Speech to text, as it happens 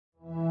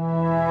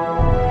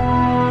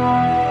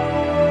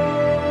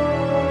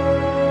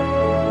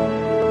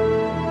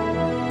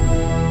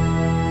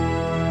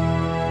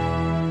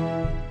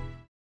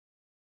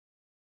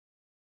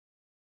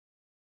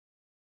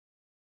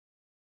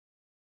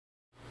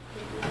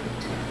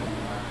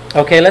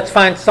Okay, let's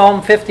find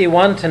Psalm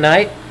 51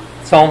 tonight.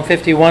 Psalm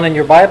 51 in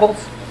your Bibles.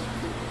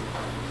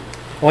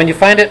 When you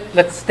find it,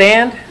 let's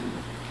stand,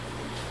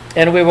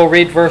 and we will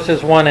read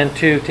verses 1 and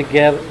 2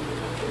 together.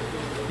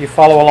 You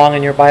follow along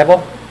in your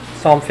Bible.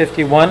 Psalm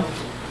 51.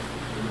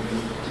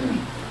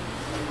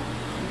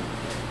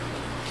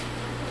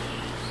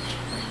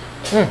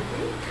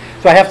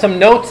 So I have some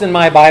notes in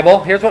my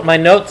Bible. Here's what my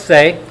notes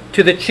say.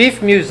 To the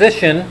chief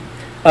musician,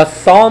 a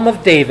psalm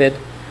of David,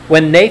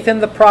 when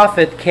Nathan the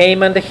prophet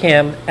came unto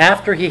him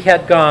after he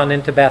had gone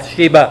into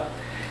Bathsheba.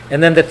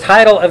 And then the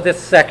title of this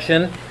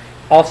section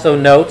also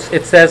notes,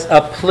 it says,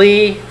 a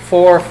plea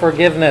for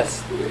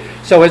forgiveness.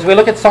 So as we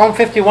look at Psalm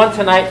 51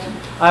 tonight,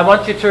 I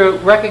want you to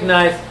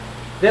recognize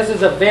this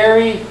is a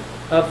very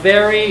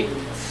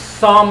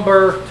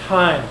somber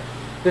time.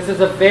 This is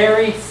a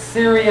very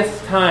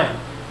serious time.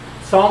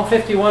 Psalm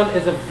 51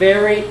 is a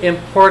very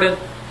important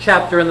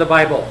chapter in the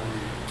Bible.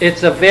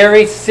 It's a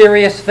very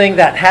serious thing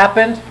that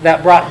happened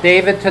that brought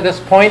David to this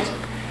point,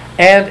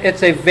 and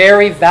it's a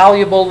very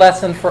valuable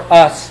lesson for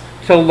us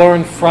to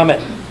learn from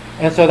it.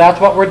 And so that's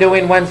what we're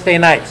doing Wednesday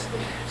nights.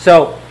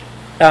 So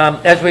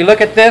as we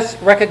look at this,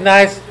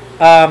 recognize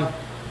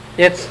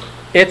it's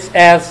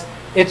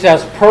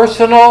as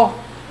personal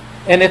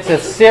and it's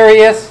as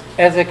serious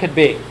as it could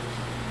be.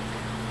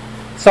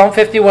 Psalm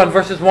 51,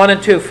 verses 1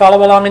 and 2.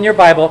 Follow along in your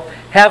Bible.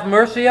 Have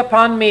mercy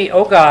upon me,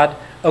 O God,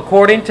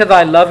 according to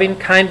thy loving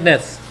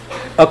kindness.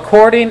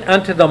 According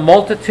unto the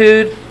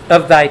multitude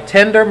of thy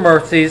tender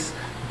mercies,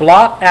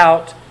 blot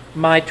out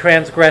my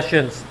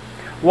transgressions.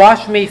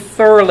 Wash me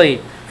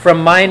thoroughly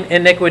from mine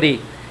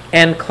iniquity,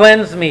 and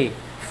cleanse me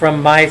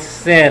from my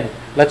sin.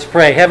 Let's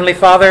pray. Heavenly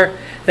Father,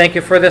 thank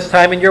you for this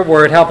time in your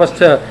word. Help us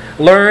to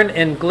learn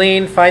and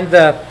glean, find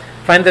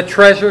the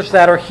treasures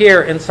that are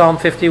here in Psalm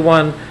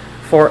 51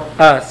 for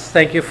us.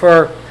 Thank you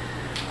for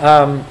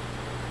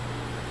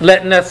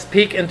letting us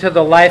peek into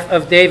the life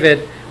of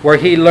David, where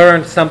he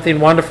learned something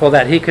wonderful,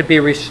 that he could be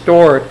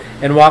restored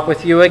and walk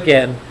with you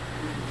again.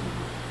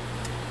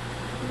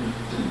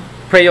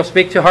 Pray you'll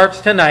speak to hearts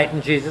tonight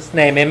in Jesus'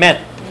 name.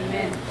 Amen.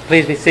 Amen.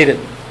 Please be seated.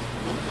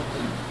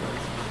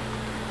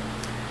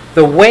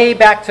 The Way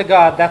Back to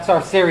God. That's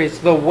our series.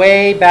 The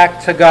Way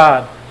Back to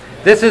God.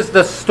 This is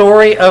the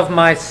story of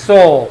my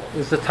soul,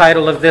 is the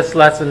title of this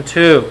lesson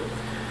too.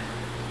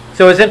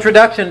 So as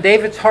introduction,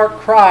 David's heart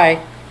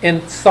cry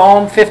in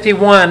Psalm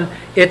 51,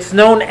 it's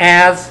known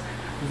as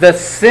the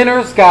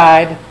sinner's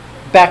guide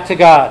back to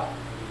God.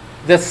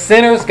 The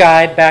sinner's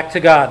guide back to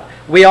God.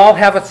 We all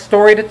have a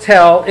story to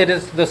tell. It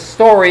is the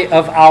story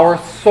of our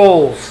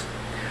souls.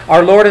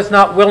 Our Lord is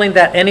not willing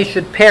that any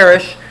should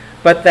perish,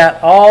 but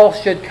that all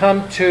should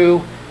come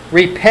to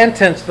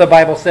repentance, the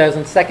Bible says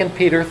in 2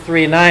 Peter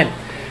 3:9.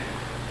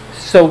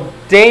 So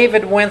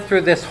David went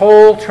through this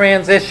whole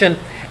transition.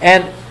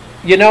 And,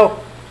 you know,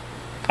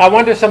 I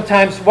wonder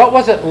sometimes, what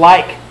was it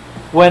like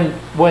when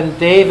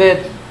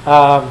David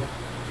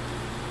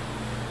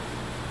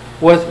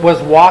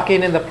was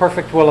walking in the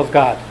perfect will of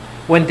God?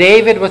 When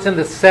David was in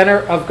the center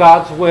of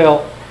God's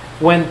will,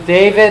 when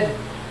David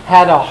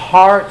had a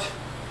heart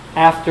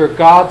after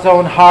God's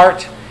own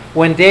heart,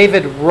 when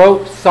David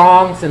wrote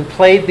songs and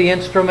played the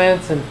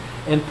instruments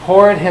and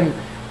poured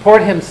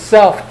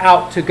himself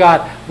out to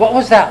God, what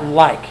was that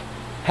like?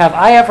 Have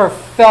I ever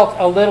felt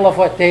a little of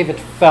what David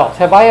felt?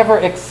 Have I ever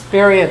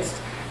experienced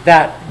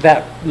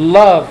that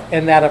love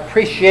and that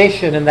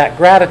appreciation and that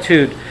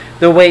gratitude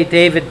the way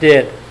David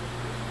did?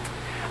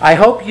 I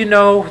hope you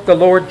know the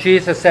Lord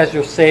Jesus as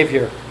your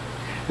Savior.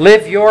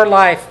 Live your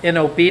life in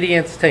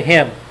obedience to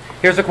Him.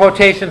 Here's a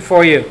quotation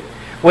for you.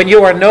 When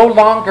you are no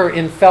longer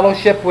in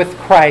fellowship with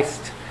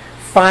Christ,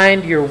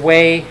 find your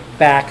way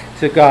back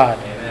to God.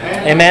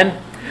 Amen.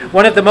 Amen.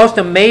 One of the most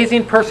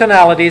amazing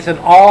personalities in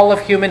all of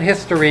human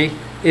history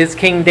is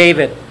King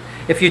David.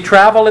 If you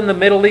travel in the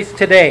Middle East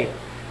today,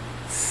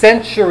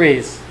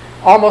 centuries,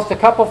 almost a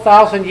couple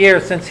thousand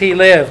years since he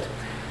lived,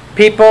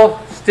 people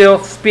still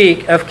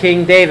speak of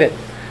King David.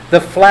 The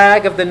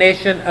flag of the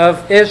nation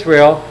of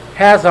Israel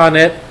has on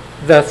it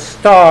the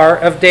Star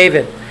of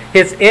David.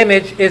 His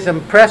image is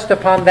impressed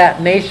upon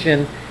that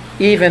nation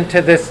even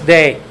to this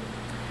day.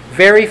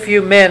 Very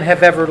few men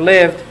have ever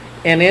lived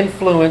and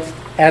influenced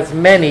as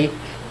many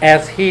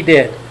as he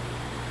did.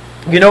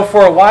 You know,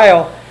 for a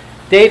while,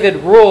 David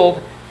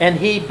ruled and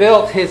he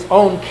built his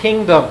own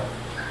kingdom.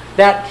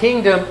 That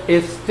kingdom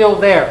is still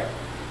there.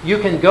 You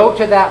can go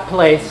to that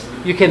place.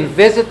 You can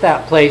visit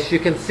that place. You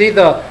can see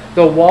the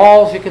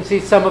walls. You can see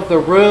some of the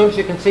rooms.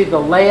 You can see the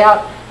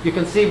layout. You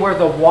can see where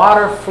the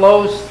water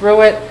flows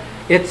through it.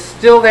 It's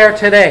still there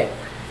today.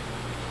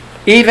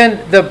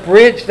 Even the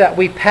bridge that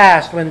we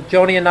passed when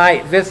Joni and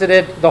I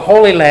visited the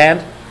Holy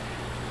Land,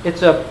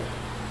 it's a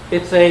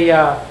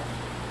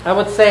I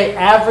would say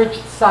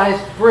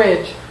average-sized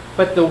bridge,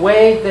 but the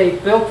way they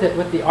built it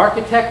with the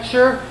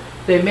architecture,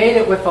 they made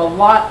it with a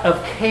lot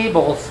of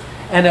cables,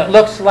 and it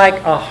looks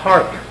like a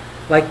harp,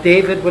 like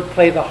David would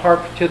play the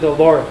harp to the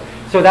Lord.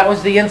 So that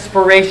was the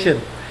inspiration.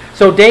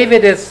 So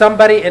David is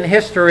somebody in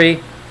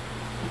history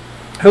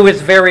who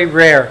is very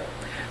rare.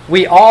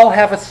 We all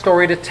have a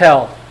story to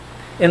tell.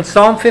 In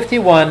Psalm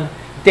 51,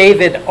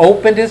 David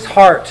opened his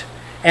heart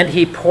and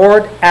he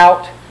poured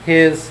out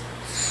his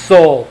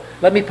soul.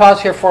 Let me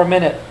pause here for a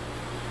minute.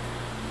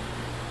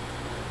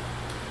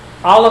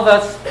 All of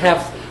us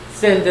have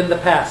sinned in the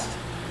past.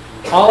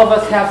 All of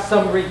us have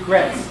some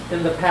regrets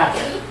in the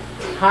past.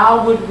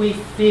 How would we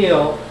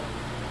feel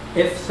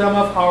if some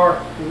of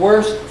our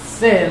worst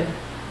sin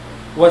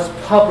was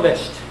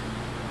published?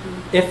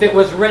 If it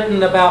was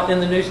written about in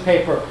the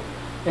newspaper?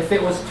 If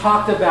it was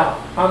talked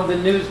about on the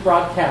news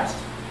broadcast?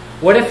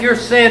 What if your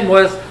sin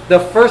was the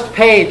first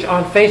page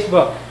on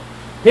Facebook?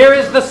 Here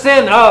is the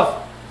sin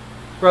of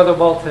Brother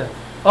Bolton.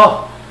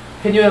 Oh,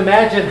 can you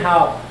imagine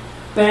how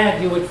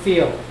bad you would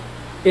feel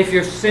if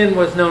your sin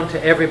was known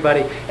to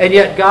everybody? And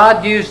yet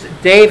God used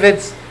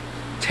David's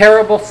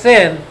terrible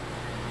sin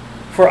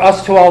for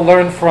us to all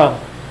learn from.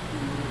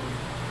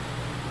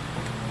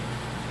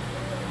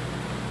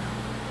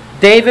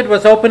 David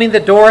was opening the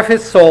door of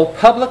his soul,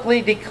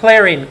 publicly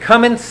declaring,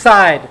 "Come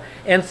inside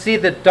and see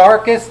the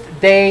darkest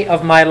day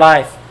of my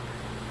life.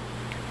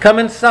 Come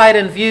inside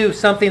and view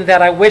something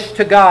that I wish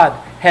to God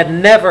had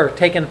never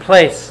taken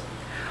place.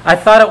 I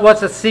thought it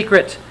was a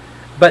secret,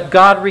 but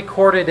God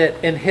recorded it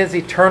in His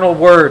eternal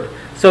word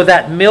so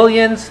that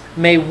millions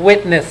may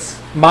witness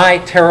my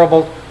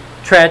terrible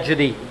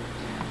tragedy.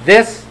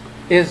 This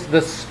is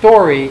the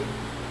story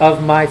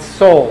of my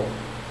soul."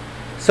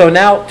 So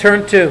now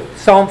turn to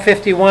Psalm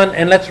 51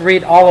 and let's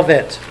read all of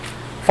it.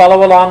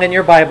 Follow along in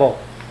your Bible.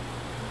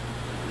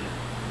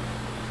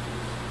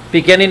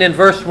 Beginning in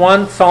verse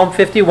 1, Psalm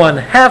 51.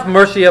 "Have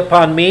mercy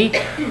upon me,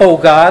 O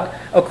God,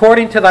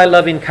 according to thy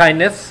loving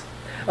kindness.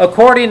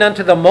 According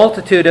unto the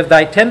multitude of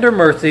thy tender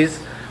mercies,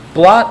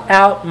 blot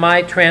out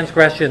my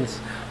transgressions.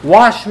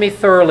 Wash me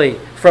thoroughly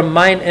from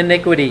mine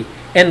iniquity,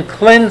 and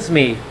cleanse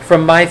me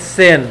from my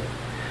sin.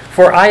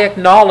 For I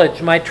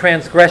acknowledge my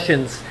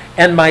transgressions,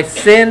 and my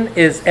sin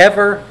is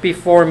ever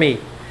before me.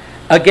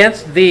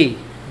 Against thee,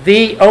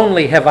 thee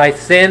only have I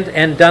sinned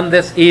and done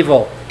this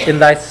evil in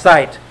thy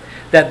sight,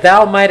 that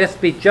thou mightest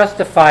be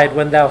justified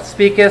when thou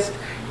speakest,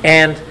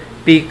 and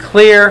be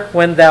clear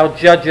when thou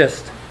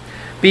judgest.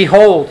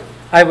 Behold,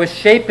 I was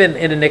shapen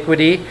in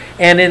iniquity,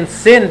 and in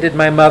sin did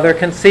my mother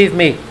conceive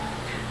me.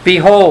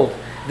 Behold,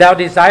 thou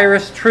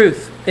desirest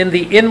truth in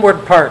the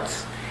inward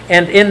parts,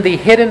 and in the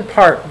hidden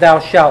part thou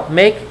shalt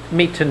make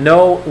me to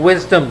know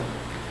wisdom.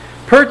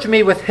 Purge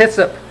me with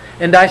hyssop,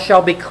 and I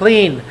shall be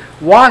clean.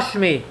 Wash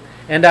me,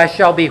 and I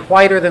shall be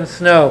whiter than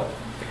snow.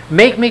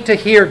 Make me to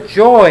hear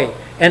joy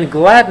and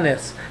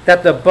gladness,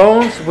 that the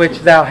bones which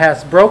thou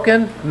hast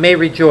broken may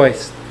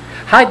rejoice.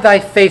 Hide thy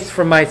face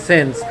from my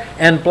sins,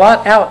 and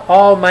blot out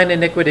all mine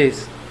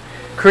iniquities.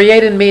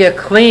 Create in me a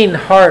clean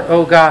heart,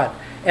 O God,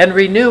 and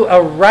renew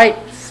a right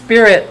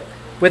spirit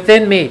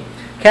within me.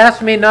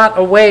 Cast me not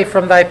away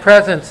from thy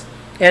presence,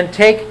 and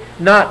take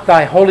not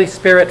thy Holy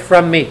Spirit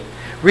from me.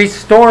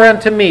 Restore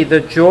unto me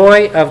the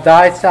joy of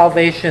thy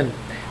salvation,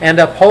 and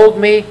uphold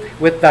me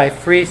with thy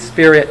free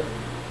spirit.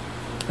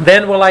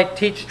 Then will I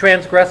teach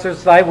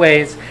transgressors thy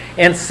ways,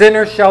 and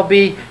sinners shall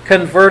be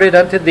converted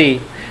unto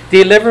thee.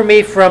 Deliver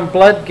me from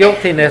blood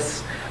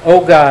guiltiness,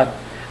 O God,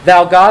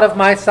 thou God of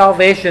my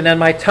salvation, and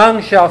my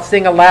tongue shall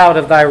sing aloud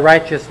of thy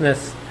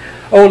righteousness.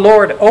 O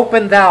Lord,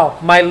 open thou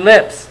my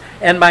lips,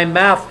 and my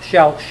mouth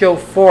shall show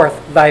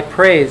forth thy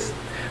praise.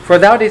 For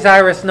thou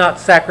desirest not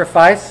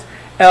sacrifice,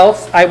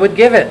 else I would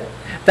give it.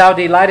 Thou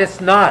delightest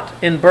not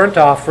in burnt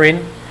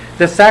offering.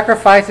 The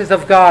sacrifices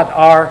of God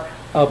are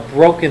a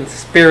broken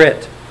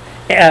spirit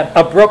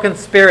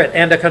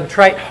and a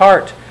contrite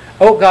heart.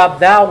 O God,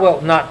 thou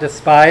wilt not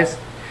despise.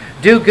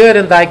 Do good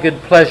in thy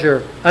good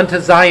pleasure unto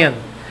Zion.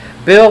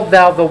 Build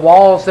thou the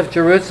walls of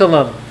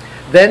Jerusalem.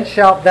 Then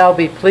shalt thou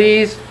be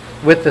pleased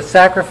with the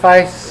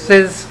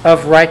sacrifices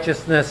of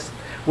righteousness,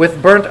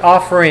 with burnt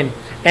offering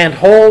and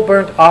whole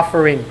burnt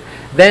offering.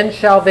 Then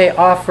shall they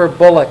offer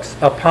bullocks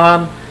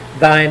upon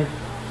thine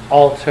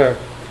altar."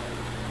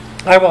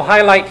 I will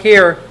highlight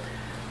here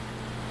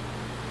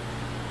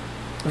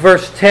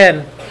verse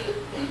 10,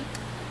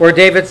 where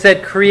David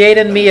said, "Create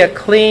in me a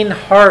clean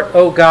heart,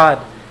 O God,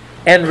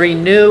 and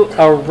renew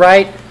a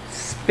right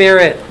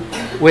spirit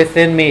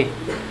within me."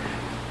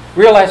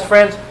 Realize,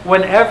 friends,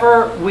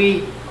 whenever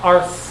we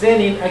are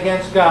sinning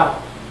against God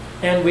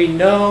and we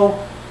know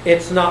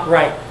it's not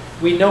right,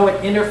 we know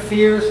it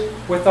interferes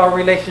with our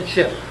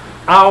relationship,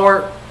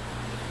 our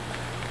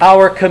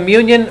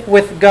communion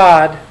with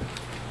God,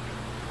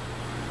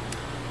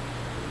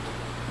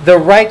 the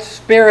right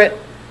spirit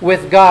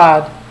with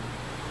God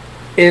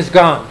is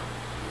gone.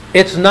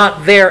 It's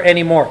not there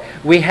anymore.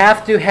 We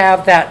have to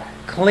have that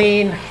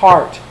clean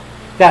heart,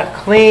 that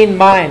clean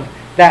mind,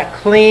 that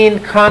clean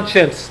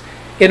conscience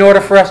in order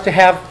for us to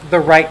have the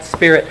right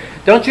spirit.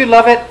 Don't you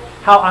love it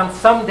how on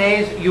some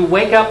days you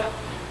wake up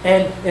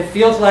and it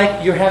feels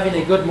like you're having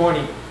a good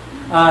morning?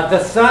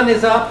 The sun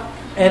is up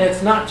and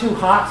it's not too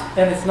hot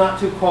and it's not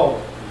too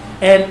cold.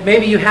 And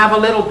maybe you have a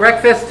little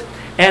breakfast,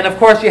 and of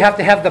course you have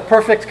to have the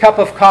perfect cup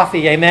of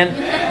coffee,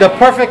 amen? The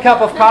perfect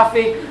cup of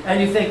coffee, and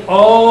you think,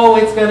 oh,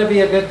 it's going to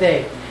be a good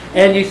day.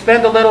 and you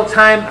spend a little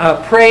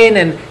time praying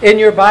and in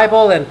your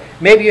Bible, and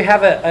maybe you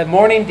have a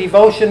morning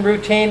devotion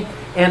routine,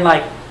 and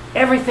like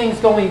everything's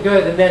going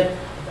good, and then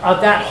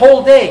that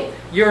whole day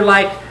you're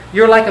like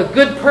a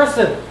good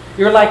person.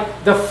 You're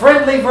like the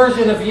friendly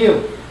version of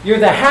you. You're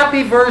the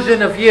happy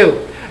version of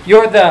you.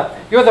 You're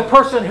the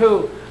person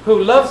who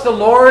loves the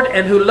Lord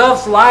and who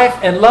loves life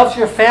and loves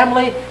your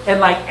family, and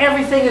like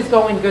everything is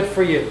going good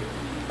for you.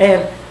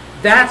 And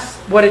that's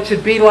what it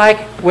should be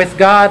like with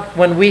God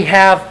when we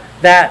have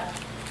that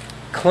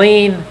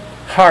clean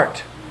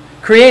heart.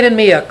 Create in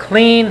me a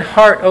clean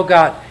heart, O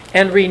God,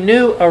 and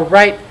renew a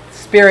right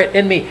spirit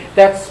in me.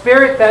 That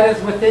spirit that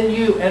is within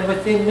you and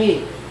within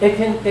me, it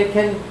can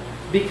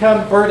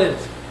become burdened.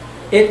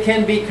 It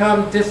can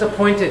become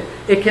disappointed.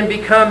 It can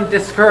become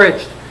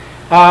discouraged.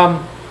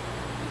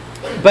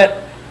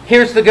 But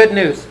here's the good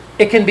news.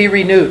 It can be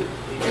renewed.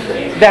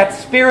 That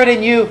spirit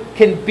in you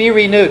can be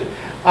renewed.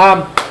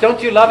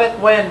 Don't you love it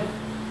when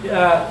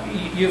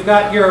you've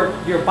got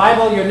your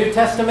Bible, your New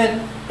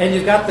Testament, and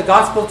you've got the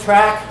gospel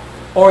tract,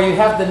 or you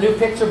have the new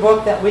picture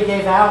book that we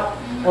gave out,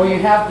 or you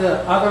have the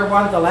other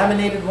one, the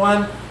laminated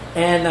one,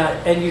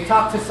 and you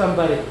talk to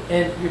somebody,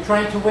 and you're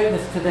trying to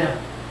witness to them,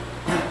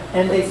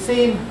 and they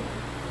seem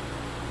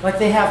like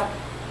they have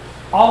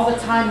all the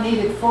time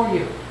needed for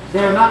you.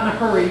 They're not in a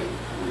hurry.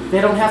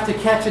 They don't have to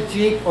catch a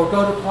Jeep or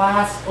go to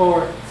class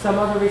or some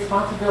other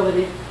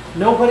responsibility.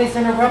 Nobody's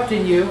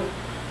interrupting you,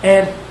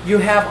 and you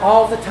have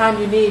all the time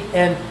you need,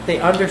 and they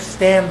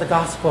understand the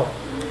gospel.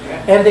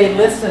 And they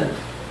listen,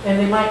 and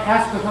they might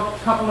ask a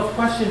couple of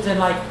questions, and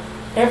like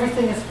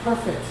everything is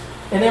perfect,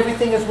 and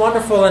everything is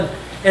wonderful, and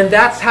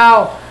that's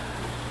how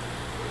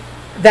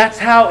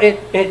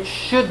it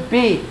should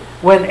be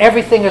when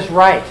everything is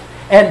right.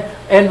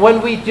 And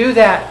when we do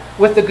that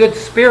with a good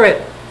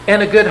spirit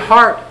and a good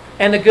heart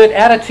and a good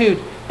attitude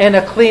and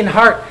a clean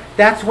heart,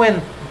 that's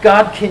when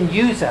God can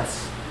use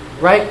us,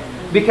 right?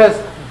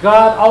 Because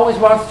God always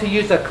wants to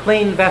use a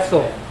clean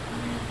vessel.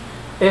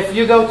 If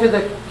you go to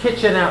the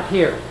kitchen out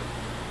here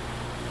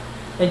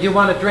and you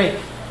want a drink,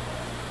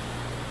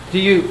 do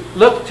you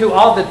look to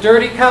all the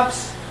dirty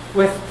cups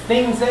with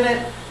things in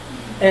it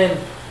and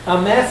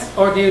a mess,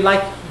 or do you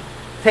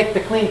take the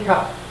clean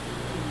cup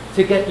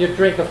to get your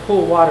drink of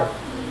cool water?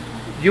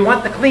 You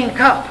want the clean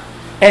cup,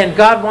 and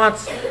God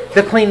wants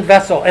the clean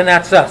vessel, and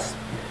that's us.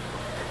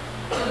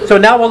 So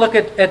now we'll look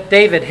at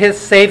David, his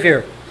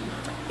Savior.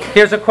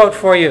 Here's a quote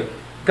for you.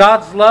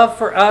 God's love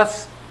for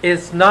us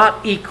is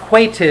not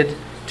equated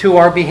to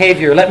our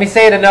behavior. Let me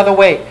say it another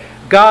way.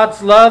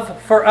 God's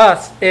love for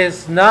us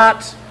is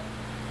not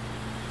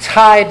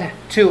tied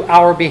to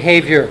our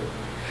behavior.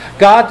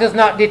 God does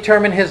not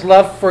determine His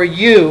love for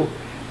you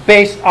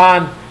based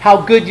on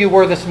how good you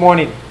were this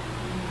morning.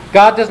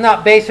 God does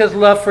not base His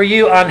love for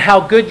you on how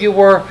good you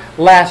were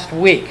last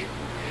week.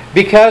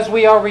 Because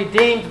we are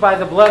redeemed by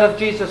the blood of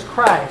Jesus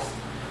Christ,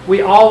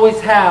 we always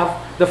have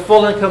the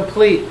full and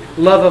complete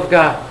love of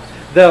God.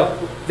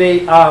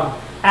 The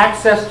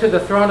access to the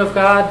throne of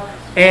God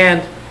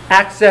and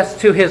access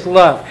to His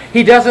love.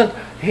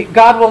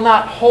 God will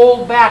not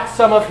hold back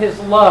some of His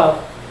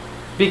love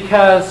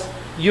because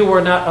you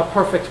were not a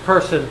perfect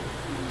person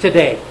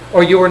today,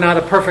 or you were not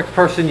a perfect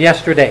person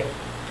yesterday.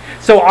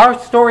 So our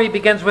story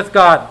begins with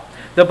God.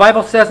 The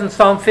Bible says in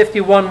Psalm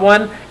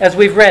 51:1, as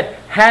we've read,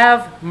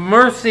 "Have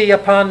mercy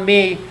upon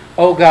me,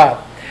 O God."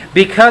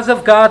 Because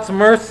of God's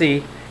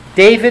mercy,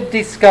 David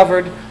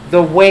discovered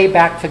the way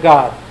back to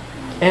God.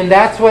 And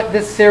that's what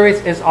this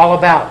series is all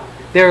about.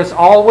 There's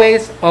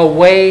always a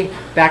way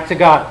back to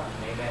God.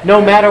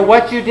 No matter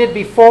what you did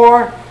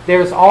before,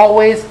 there's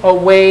always a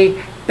way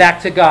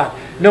back to God.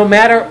 No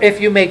matter if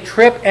you may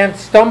trip and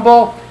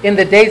stumble in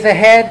the days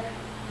ahead,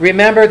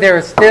 remember there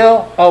is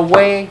still a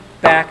way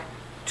back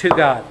to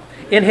God.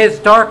 In his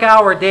dark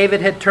hour,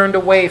 David had turned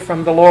away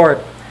from the Lord.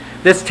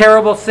 This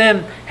terrible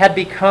sin had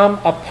become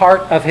a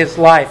part of his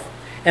life,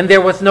 and there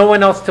was no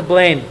one else to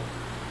blame.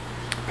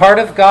 Part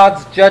of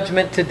God's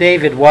judgment to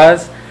David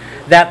was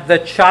that the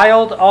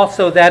child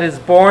also that is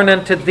born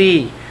unto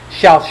thee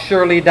shall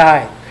surely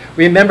die.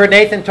 Remember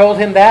Nathan told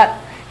him that?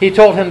 He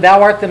told him,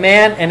 thou art the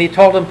man, and he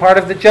told him part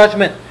of the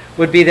judgment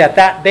would be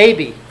that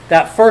baby,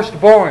 that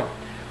firstborn,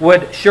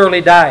 would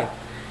surely die.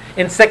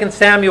 In 2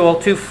 Samuel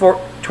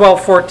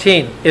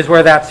 12:14 is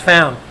where that's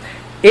found.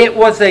 It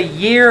was a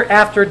year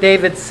after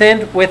David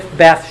sinned with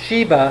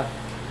Bathsheba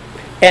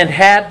and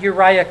had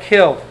Uriah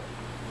killed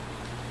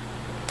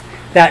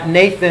that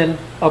Nathan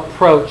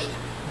approached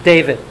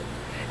David.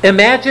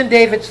 Imagine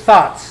David's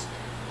thoughts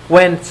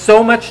when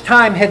so much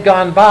time had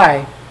gone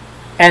by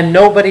and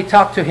nobody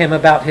talked to him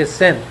about his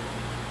sin.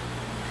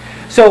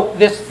 So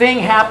this thing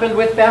happened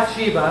with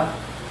Bathsheba.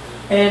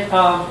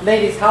 And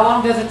ladies, how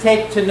long does it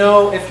take to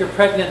know if you're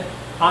pregnant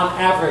on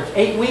average?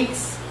 8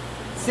 weeks?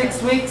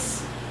 6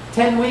 weeks?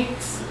 10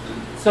 weeks?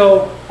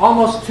 So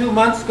almost 2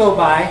 months go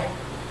by.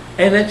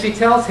 And then she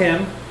tells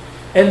him.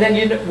 And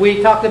then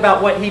we talked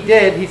about what he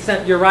did. He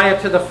sent Uriah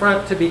to the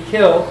front to be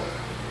killed.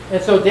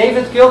 And so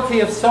David's guilty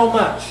of so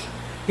much.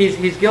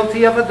 He's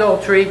guilty of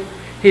adultery.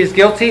 He's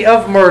guilty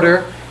of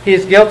murder.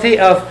 He's guilty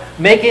of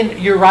making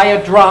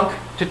Uriah drunk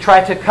to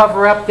try to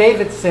cover up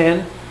David's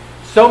sin.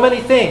 So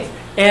many things.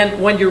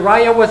 And when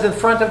Uriah was in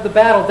front of the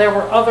battle, there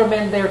were other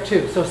men there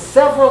too. So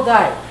several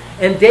died.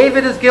 And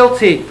David is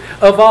guilty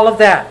of all of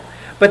that.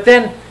 But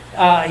then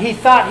he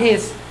thought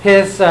his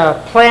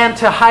plan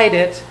to hide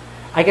it,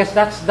 I guess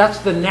that's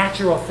the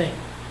natural thing.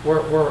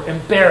 We're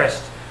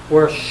embarrassed,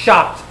 we're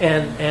shocked,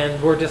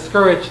 and we're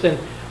discouraged, and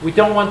we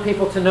don't want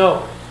people to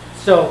know.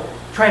 So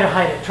try to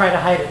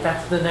hide it.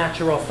 That's the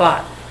natural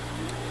thought.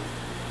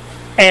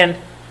 And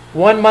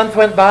 1 month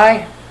went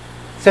by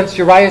since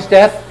Uriah's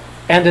death,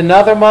 and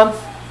another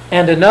month,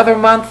 and another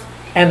month,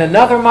 and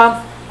another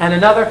month, and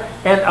another,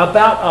 and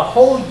about a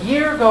whole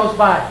year goes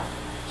by.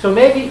 So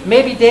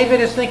maybe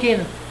David is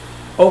thinking,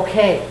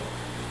 okay,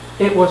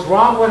 it was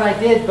wrong what I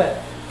did,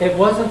 but it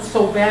wasn't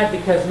so bad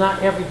because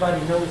not everybody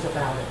knows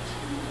about it.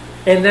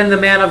 And then the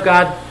man of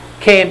God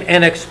came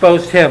and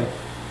exposed him.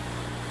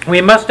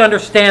 We must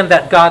understand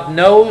that God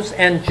knows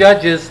and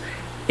judges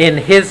in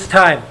His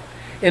time.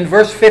 In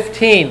verse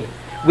 15,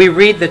 we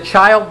read the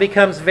child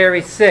becomes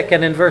very sick.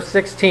 And in verse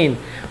 16,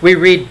 we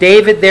read,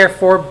 David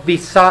therefore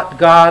besought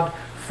God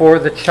for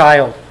the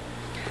child.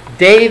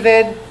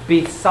 David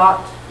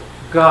besought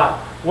God.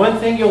 One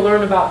thing you'll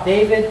learn about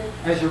David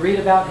as you read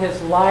about his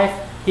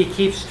life, he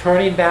keeps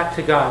turning back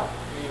to God.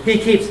 He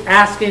keeps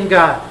asking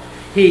God.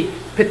 He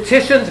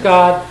petitions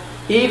God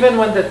even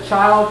when the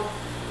child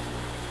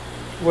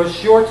was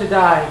sure to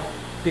die.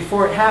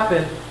 Before it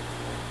happened,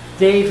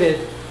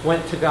 David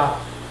went to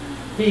God.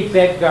 He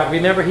begged God.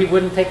 Remember, he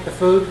wouldn't take the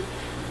food.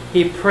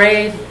 He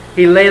prayed.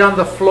 He laid on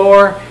the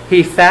floor.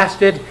 He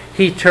fasted.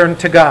 He turned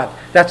to God.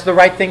 That's the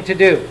right thing to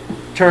do.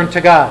 Turn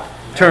to God.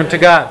 Turn to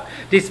God.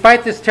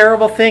 Despite this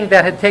terrible thing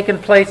that had taken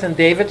place in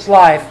David's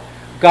life,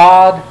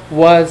 God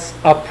was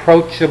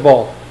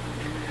approachable.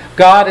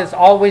 God is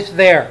always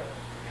there.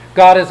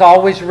 God is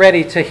always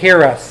ready to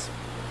hear us.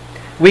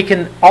 We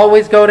can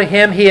always go to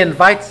Him. He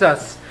invites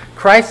us.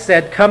 Christ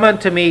said, "Come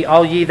unto me,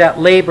 all ye that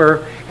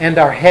labor and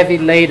are heavy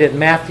laden."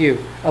 Matthew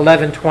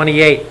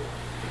 11:28.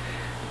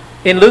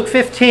 In Luke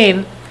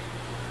 15,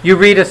 you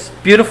read a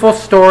beautiful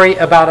story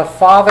about a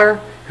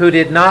father who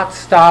did not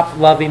stop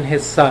loving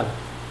his son.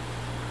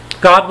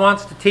 God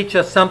wants to teach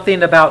us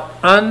something about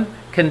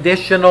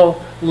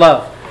unconditional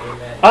love.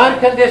 Amen.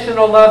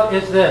 Unconditional love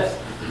is this: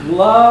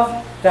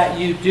 love that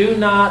you do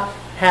not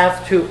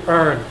have to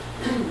earn.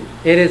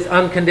 It is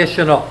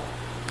unconditional.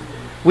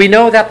 We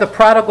know that the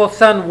prodigal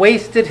son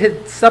wasted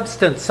his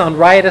substance on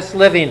riotous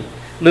living.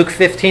 Luke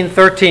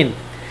 15:13.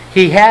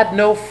 He had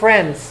no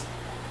friends.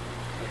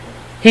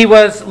 He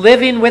was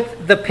living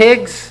with the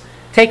pigs,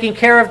 taking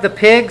care of the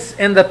pigs,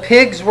 and the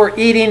pigs were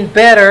eating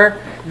better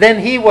than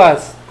he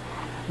was.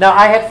 Now,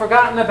 I had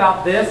forgotten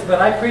about this,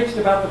 but I preached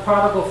about the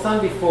prodigal son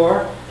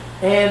before.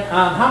 And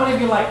how many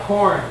of you like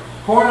corn?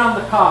 Corn on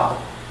the cob.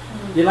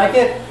 You like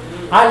it?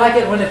 I like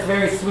it when it's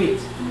very sweet.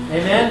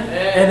 Amen?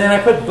 And then I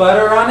put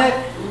butter on it.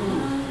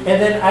 And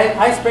then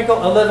I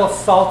sprinkle a little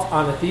salt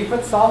on it. Do you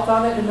put salt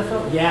on it in the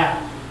film? Yeah,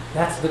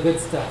 that's the good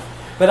stuff.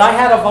 But I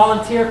had a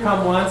volunteer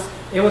come once.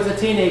 It was a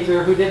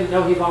teenager who didn't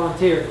know he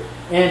volunteered.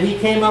 And he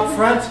came up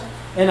front,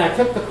 and I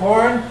took the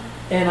corn,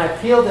 and I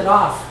peeled it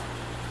off.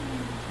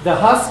 The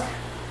husk.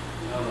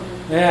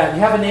 Yeah, you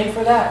have a name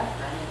for that?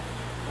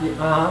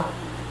 Uh-huh.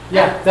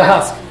 Yeah, the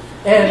husk.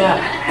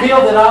 And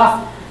peeled it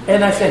off,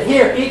 and I said,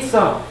 "Here, eat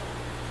some."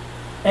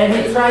 And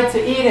he tried to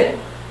eat it,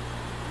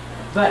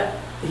 but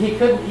he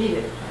couldn't eat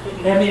it.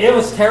 I mean, it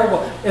was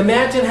terrible.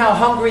 Imagine how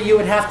hungry you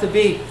would have to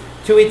be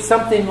to eat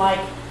something like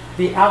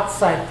the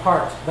outside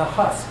part, the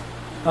husk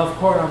of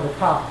corn on the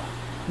cob.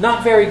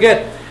 Not very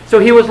good. So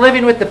he was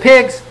living with the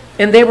pigs,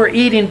 and they were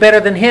eating better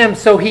than him.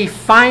 So he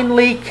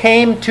finally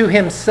came to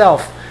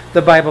himself,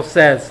 the Bible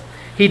says.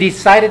 He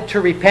decided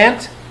to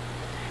repent.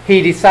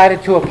 He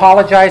decided to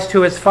apologize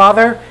to his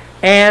father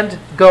and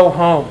go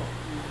home.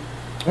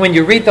 When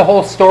you read the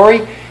whole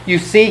story, you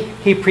see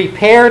he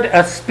prepared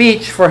a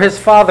speech for his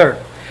father.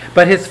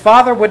 But his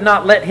father would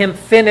not let him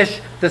finish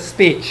the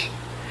speech.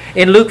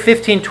 In Luke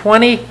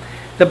 15:20,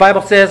 the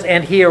Bible says,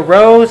 "And he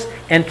arose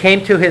and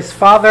came to his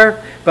father,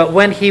 but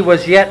when he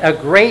was yet a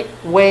great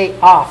way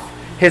off,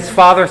 his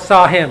father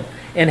saw him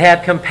and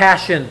had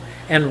compassion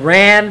and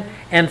ran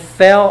and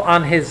fell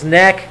on his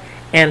neck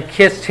and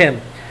kissed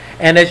him."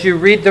 And as you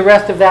read the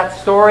rest of that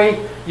story,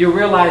 you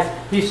realize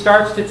he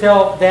starts to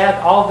tell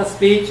Dad all the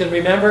speech. And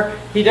remember,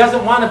 he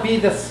doesn't want to be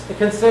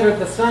considered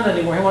the son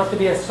anymore. He wants to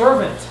be a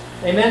servant.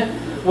 Amen?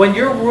 When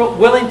you're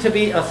willing to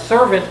be a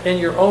servant in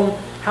your own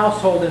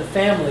household and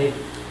family,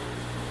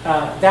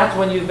 that's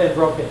when you've been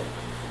broken.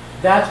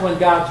 That's when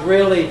God's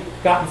really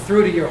gotten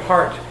through to your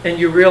heart, and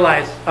you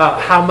realize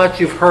how much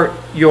you've hurt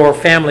your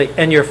family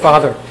and your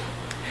father.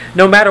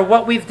 No matter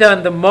what we've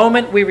done, the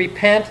moment we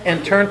repent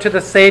and turn to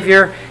the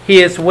Savior,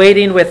 He is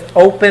waiting with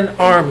open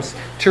arms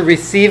to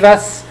receive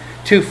us,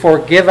 to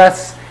forgive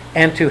us,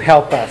 and to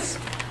help us.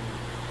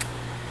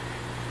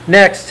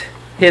 Next,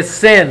 His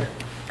sin.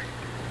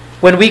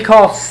 When we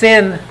call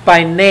sin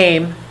by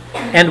name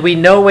and we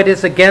know it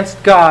is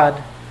against God,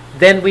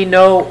 then we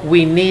know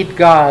we need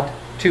God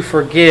to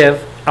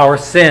forgive our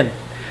sin.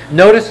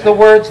 Notice the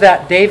words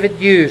that David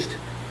used.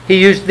 He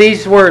used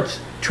these words,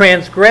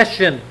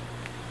 transgression,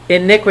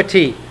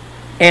 iniquity,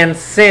 and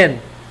sin,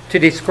 to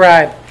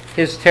describe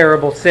his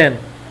terrible sin.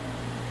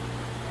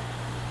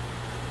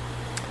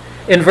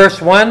 In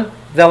verse 1,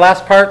 the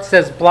last part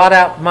says, blot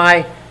out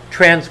my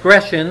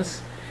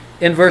transgressions.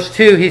 In verse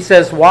 2, he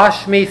says,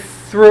 wash me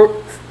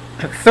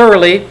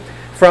thoroughly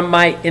from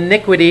my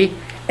iniquity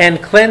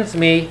and cleanse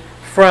me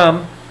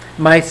from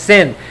my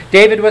sin.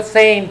 David was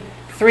saying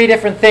three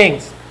different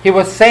things. He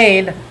was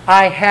saying,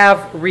 I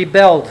have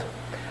rebelled.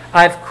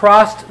 I've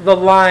crossed the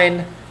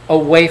line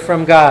away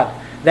from God.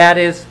 That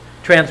is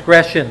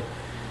transgression.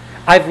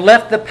 I've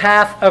left the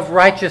path of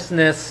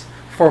righteousness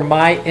for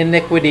my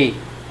iniquity.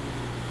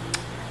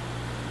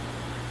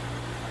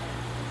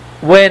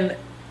 When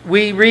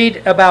we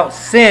read about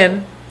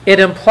sin, it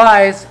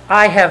implies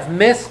I have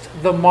missed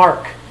the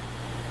mark.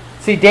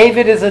 See,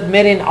 David is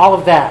admitting all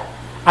of that.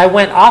 I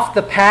went off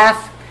the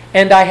path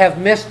and I have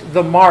missed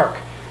the mark.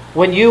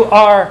 When you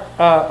are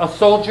a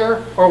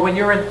soldier or when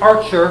you're an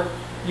archer,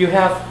 you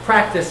have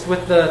practice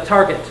with the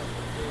target.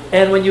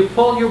 And when you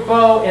pull your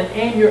bow and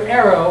aim your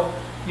arrow,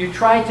 you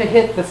try to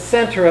hit the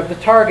center of the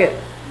target.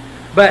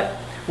 But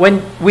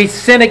when we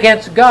sin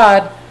against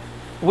God,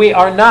 we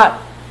are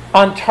not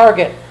on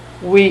target.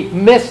 We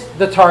miss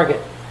the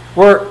target.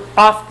 We're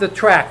off the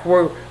track.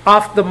 We're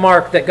off the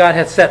mark that God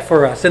has set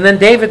for us. And then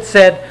David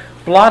said,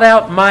 blot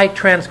out my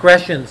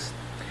transgressions.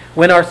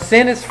 When our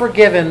sin is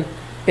forgiven,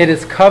 it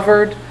is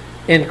covered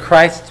in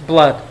Christ's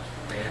blood.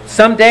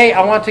 Someday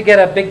I want to get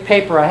a big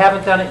paper. I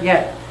haven't done it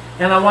yet.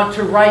 And I want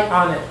to write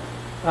on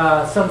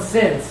it some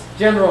sins.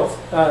 General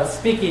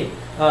speaking,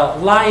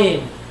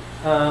 lying,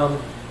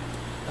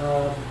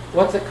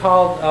 what's it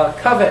called?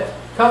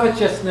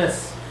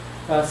 Covetousness,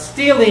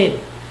 stealing,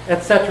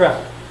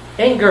 etc.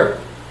 Anger.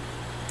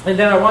 And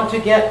then I want to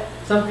get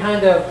some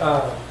kind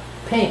of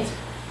paint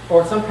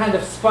or some kind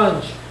of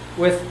sponge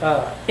with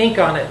ink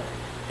on it.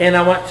 And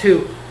I want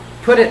to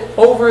put it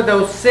over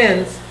those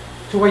sins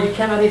to where you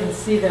cannot even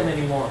see them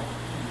anymore.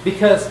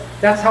 Because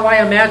that's how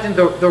I imagine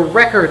the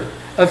record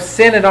of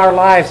sin in our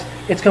lives.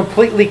 It's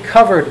completely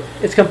covered.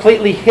 It's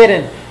completely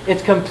hidden.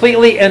 It's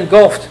completely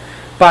engulfed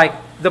by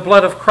the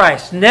blood of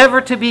Christ. Never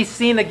to be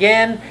seen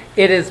again.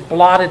 It is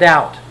blotted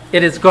out.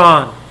 It is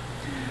gone.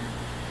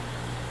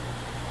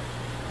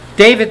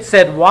 David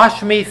said,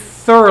 wash me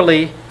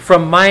thoroughly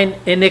from mine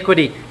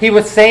iniquity. He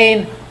was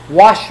saying,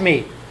 wash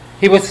me.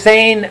 He was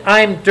saying,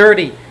 I'm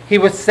dirty. He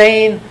was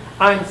saying,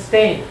 I'm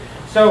stained.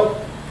 So,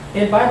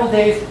 in Bible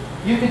days,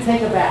 you can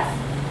take a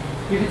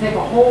bath. You can take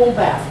a whole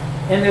bath.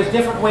 And there's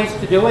different ways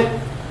to do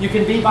it. You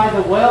can be by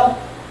the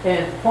well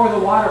and pour the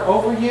water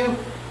over you.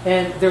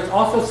 And there's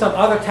also some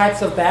other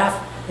types of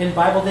bath in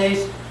Bible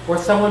days where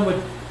someone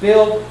would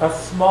build a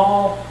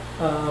small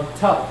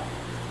tub.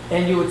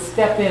 And you would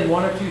step in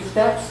 1 or 2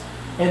 steps.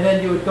 And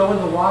then you would go in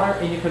the water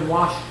and you can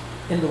wash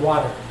in the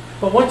water.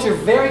 But once you're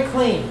very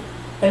clean,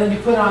 and then you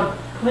put on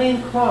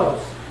clean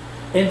clothes,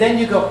 and then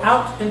you go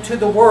out into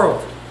the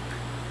world,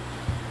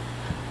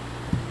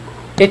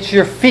 it's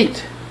your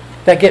feet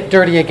that get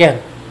dirty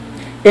again.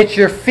 It's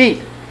your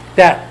feet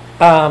that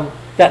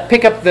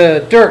pick up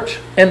the dirt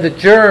and the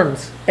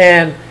germs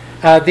and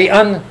the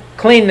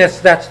uncleanness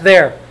that's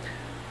there.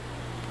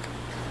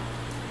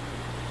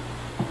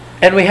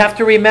 And we have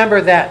to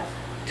remember that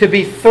to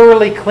be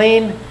thoroughly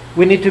clean,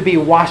 we need to be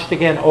washed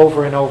again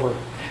over and over.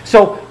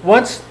 So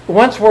once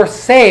we're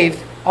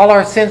saved, all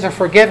our sins are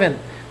forgiven,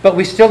 but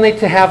we still need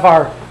to have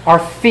our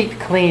feet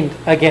cleaned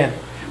again.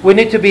 We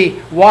need to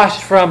be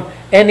washed from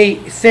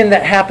any sin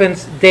that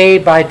happens day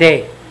by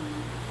day.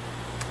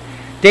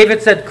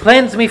 David said,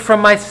 cleanse me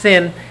from my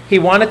sin. He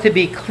wanted to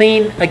be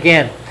clean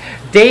again.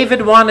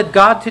 David wanted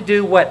God to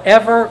do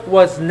whatever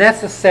was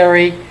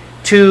necessary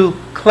to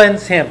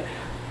cleanse him.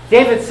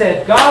 David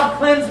said, God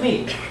cleanse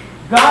me.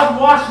 God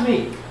wash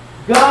me.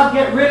 God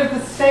get rid of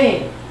the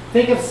stain.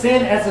 Think of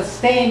sin as a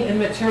stain in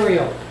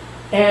material.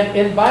 And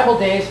in Bible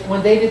days,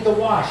 when they did the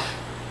wash,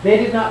 they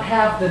did not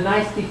have the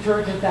nice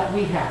detergent that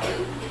we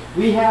have.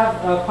 We have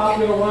a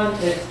popular one,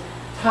 it's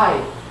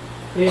Tide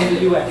in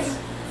the U.S.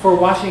 for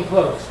washing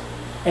clothes.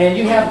 And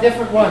you have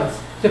different ones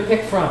to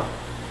pick from.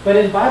 But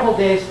in Bible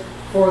days,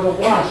 for the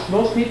wash,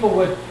 most people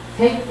would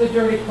take the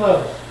dirty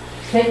clothes,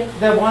 take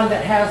the one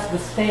that has the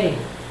stain,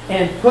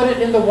 and put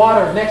it in the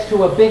water next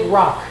to a big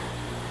rock.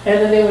 And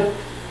then they would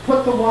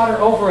put the water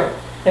over it.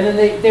 And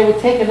then they would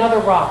take another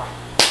rock,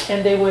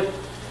 and they would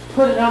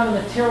put it on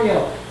the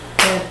material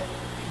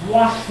and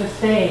wash the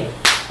stain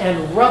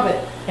and rub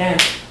it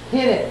and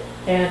hit it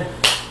and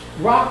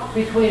rock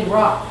between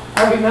rock.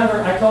 I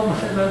remember I told my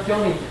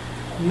Joni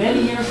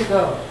many years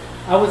ago,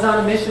 I was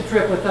on a mission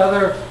trip with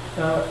other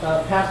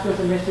pastors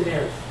and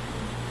missionaries.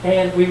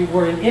 And we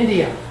were in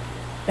India.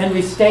 And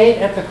we stayed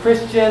at the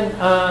Christian,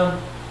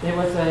 it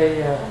was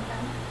a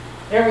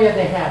area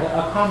they had,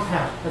 a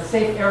compound, a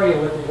safe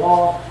area with a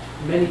wall,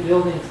 many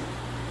buildings.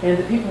 And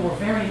the people were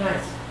very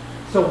nice.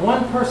 So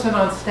one person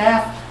on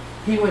staff,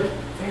 he would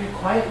very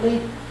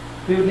quietly,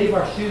 we would leave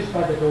our shoes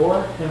by the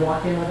door and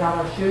walk in without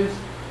our shoes.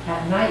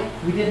 at night,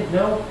 we didn't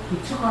know, he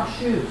took our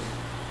shoes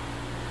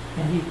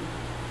and he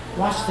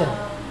washed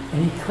them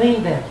and he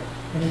cleaned them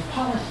and he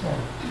polished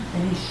them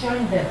and he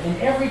shined them.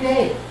 And every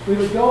day we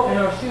would go and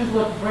our shoes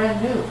looked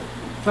brand new.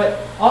 But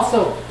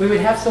also we would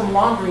have some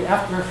laundry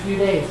after a few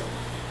days.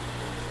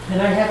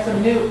 And I had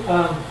some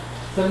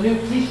new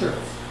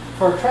t-shirts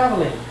for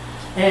traveling,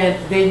 and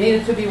they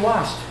needed to be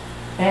washed.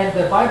 And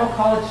the Bible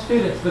college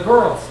students, the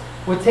girls,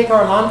 would take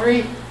our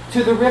laundry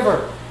to the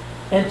river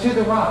and to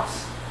the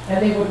rocks,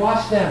 and they would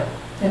wash them,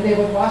 and they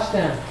would wash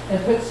them,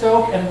 and put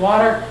soap and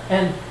water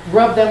and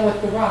rub them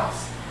with the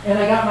rocks. And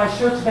I got my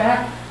shirts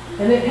back,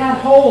 and it had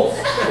holes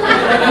because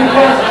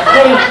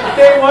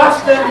they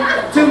washed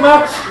them too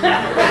much.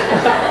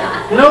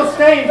 No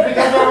stains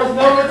because there was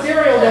no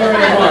material there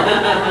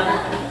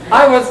anymore.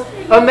 I was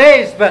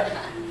amazed, but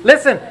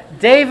listen,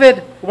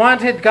 David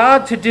wanted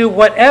God to do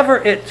whatever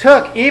it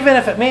took, even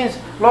if it means,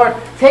 Lord,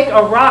 take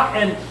a rock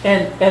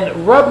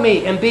and rub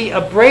me and be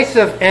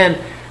abrasive and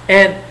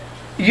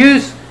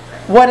use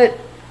what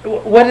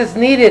is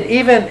needed,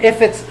 even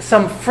if it's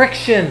some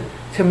friction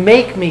to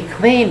make me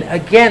clean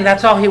again.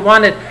 That's all he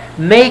wanted.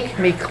 Make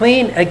me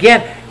clean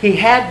again. He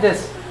had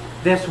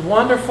this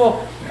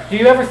wonderful... Do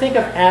you ever think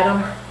of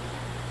Adam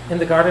in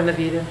the Garden of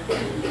Eden?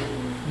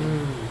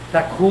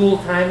 That cool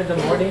time in the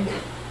morning.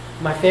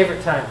 My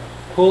favorite time.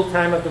 Cool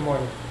time of the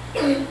morning.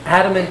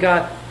 Adam and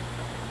God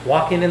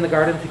walking in the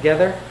garden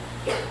together.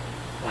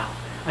 Wow.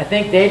 I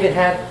think David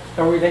had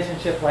a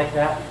relationship like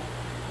that.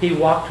 He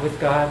walked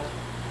with God.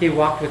 He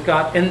walked with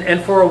God.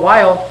 And for a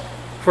while,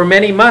 for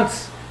many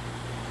months,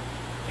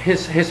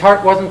 his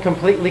heart wasn't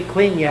completely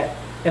clean yet.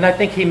 And I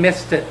think he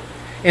missed it.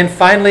 And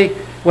finally,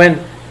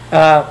 when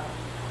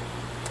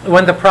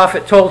the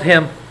prophet told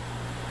him,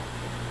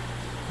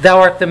 "Thou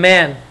art the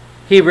man,"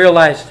 he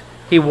realized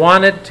he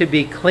wanted to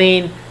be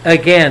clean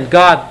again.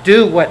 God,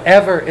 do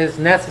whatever is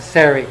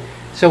necessary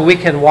so we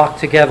can walk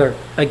together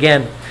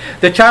again.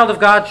 The child of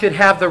God should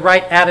have the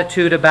right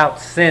attitude about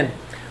sin.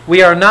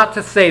 We are not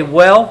to say,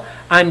 "Well,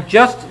 I'm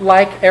just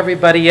like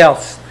everybody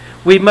else."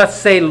 We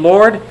must say,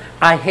 "Lord,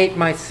 I hate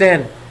my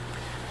sin,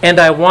 and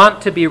I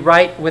want to be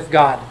right with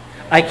God.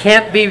 I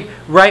can't be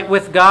right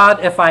with God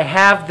if I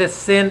have this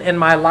sin in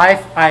my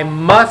life. I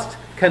must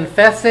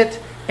confess it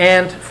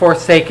and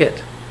forsake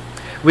it."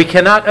 We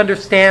cannot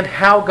understand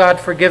how God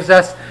forgives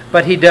us,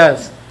 but He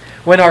does.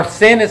 When our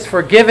sin is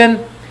forgiven,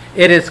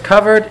 it is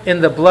covered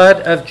in the blood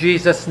of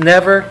Jesus,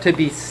 never to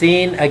be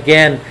seen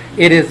again.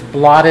 It is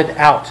blotted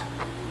out.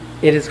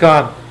 It is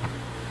gone.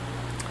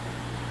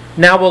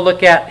 Now we'll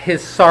look at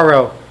His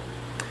sorrow.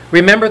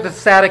 Remember the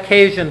sad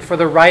occasion for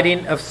the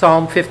writing of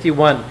Psalm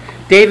 51.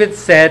 David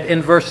said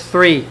in verse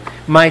 3,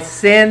 "My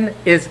sin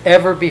is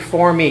ever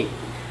before me."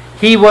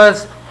 He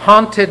was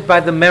haunted by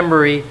the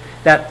memory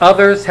that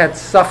others had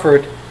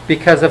suffered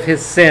because of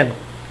his sin.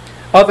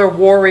 Other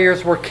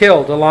warriors were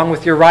killed along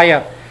with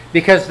Uriah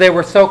because they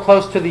were so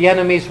close to the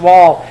enemy's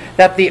wall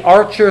that the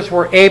archers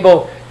were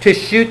able to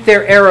shoot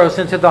their arrows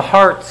into the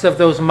hearts of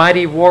those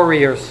mighty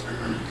warriors.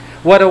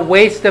 What a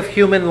waste of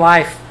human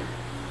life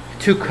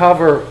to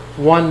cover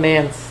one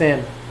man's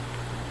sin.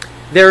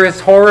 There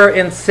is horror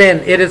in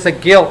sin. It is a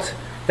guilt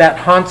that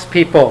haunts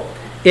people.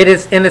 It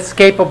is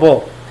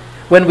inescapable.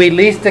 When we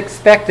least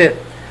expect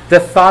it, the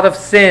thought of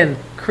sin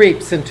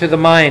creeps into the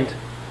mind.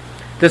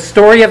 The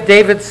story of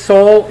David's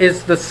soul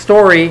is the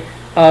story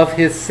of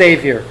his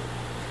Savior,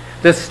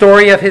 the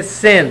story of his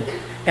sin,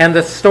 and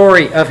the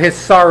story of his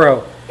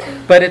sorrow.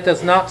 But it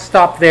does not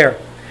stop there.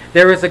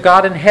 There is a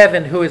God in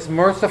heaven who is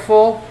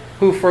merciful,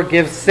 who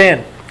forgives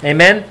sin.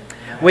 Amen?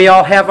 We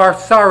all have our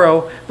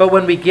sorrow, but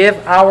when we give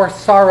our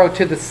sorrow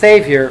to the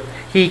Savior,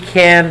 He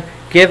can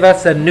give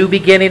us a new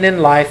beginning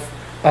in life,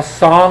 a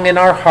song in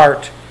our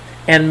heart,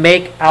 and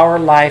make our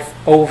life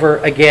over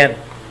again.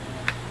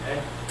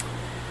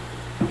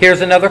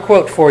 Here's another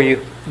quote for you.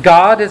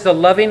 God is a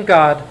loving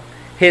God.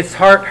 His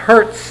heart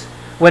hurts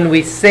when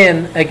we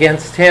sin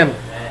against Him.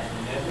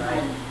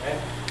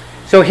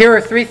 So here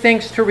are 3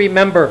 things to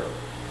remember.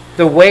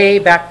 The way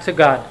back to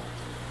God.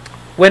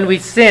 When we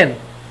sin,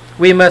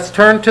 we must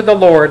turn to the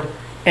Lord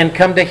and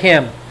come to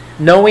Him,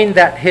 knowing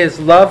that His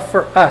love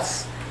for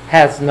us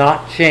has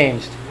not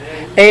changed.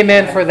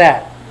 Amen for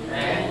that.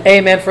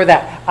 Amen for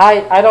that.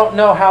 I don't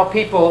know how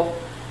people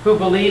who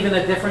believe in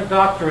a different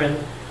doctrine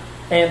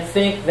and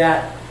think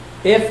that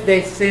if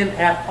they sin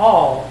at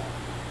all,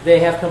 they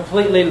have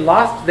completely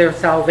lost their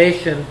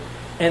salvation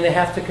and they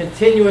have to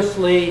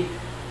continuously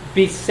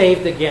be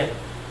saved again,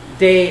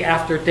 day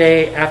after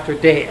day after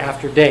day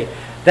after day.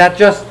 That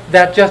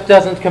just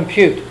doesn't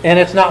compute, and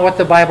it's not what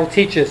the Bible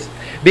teaches.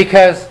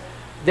 Because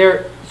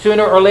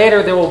sooner or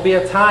later there will be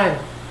a time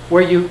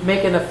where you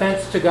make an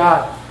offense to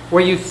God,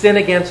 where you sin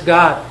against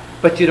God,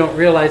 but you don't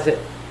realize it.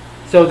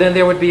 So then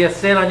there would be a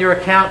sin on your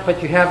account,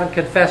 but you haven't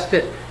confessed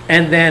it,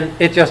 and then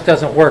it just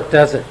doesn't work,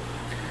 does it?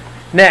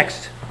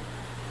 Next,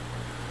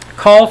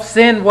 call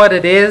sin what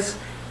it is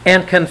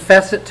and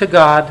confess it to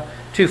God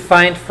to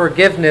find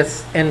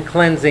forgiveness and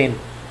cleansing.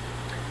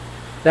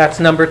 That's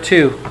number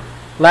 2.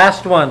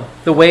 Last one,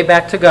 the way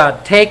back to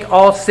God. Take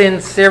all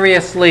sin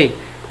seriously.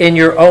 in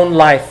your own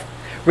life.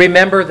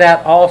 Remember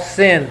that all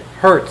sin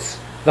hurts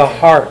the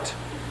heart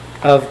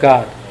of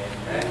God.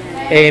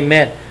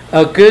 Amen.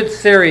 A good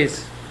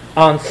series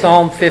on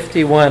Psalm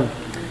 51.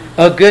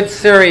 A good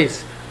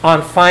series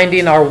on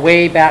finding our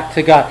way back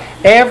to God.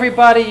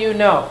 Everybody you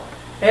know,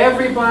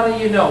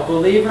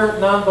 believer,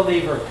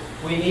 non-believer,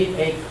 we need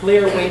a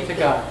clear way to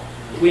God.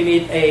 We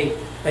need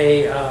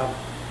an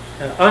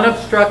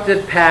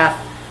unobstructed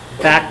path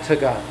back to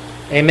God.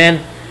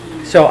 Amen.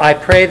 So I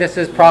pray this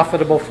is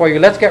profitable for you.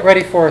 Let's get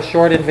ready for a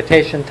short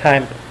invitation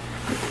time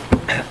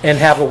and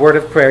have a word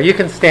of prayer. You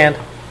can stand.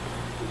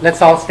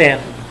 Let's all stand.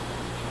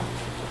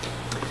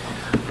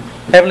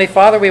 Heavenly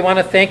Father, we want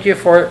to thank you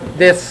for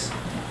this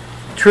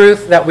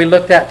truth that we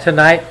looked at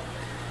tonight.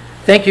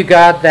 Thank you,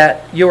 God,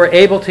 that you were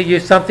able to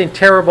use something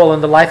terrible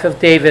in the life of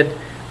David,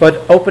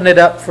 but open it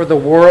up for the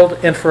world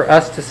and for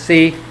us to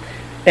see.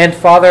 And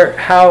Father,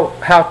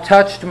 how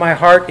touched my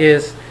heart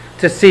is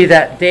to see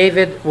that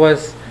David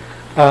was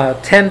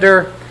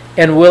tender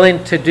and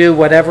willing to do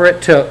whatever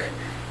it took,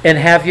 and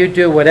have you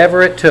do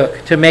whatever it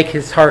took to make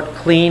his heart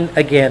clean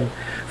again.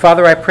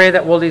 Father, I pray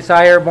that we'll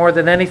desire more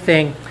than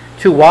anything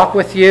to walk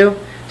with you,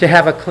 to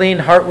have a clean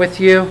heart with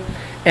you,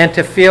 and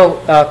to feel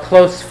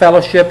close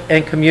fellowship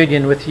and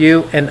communion with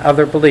you and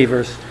other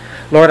believers.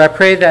 Lord, I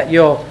pray that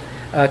you'll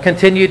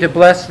continue to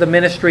bless the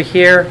ministry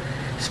here,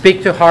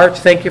 speak to hearts.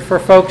 Thank you for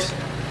folks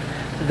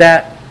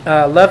that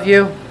love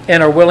you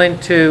and are willing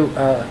to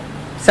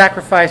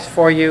sacrifice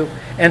for you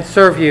and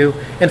serve you.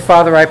 And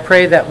Father, I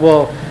pray that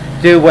we'll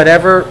do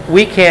whatever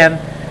we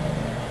can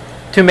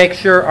to make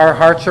sure our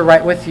hearts are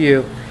right with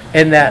you,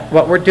 and that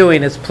what we're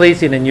doing is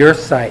pleasing in your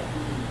sight.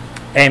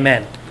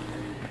 Amen.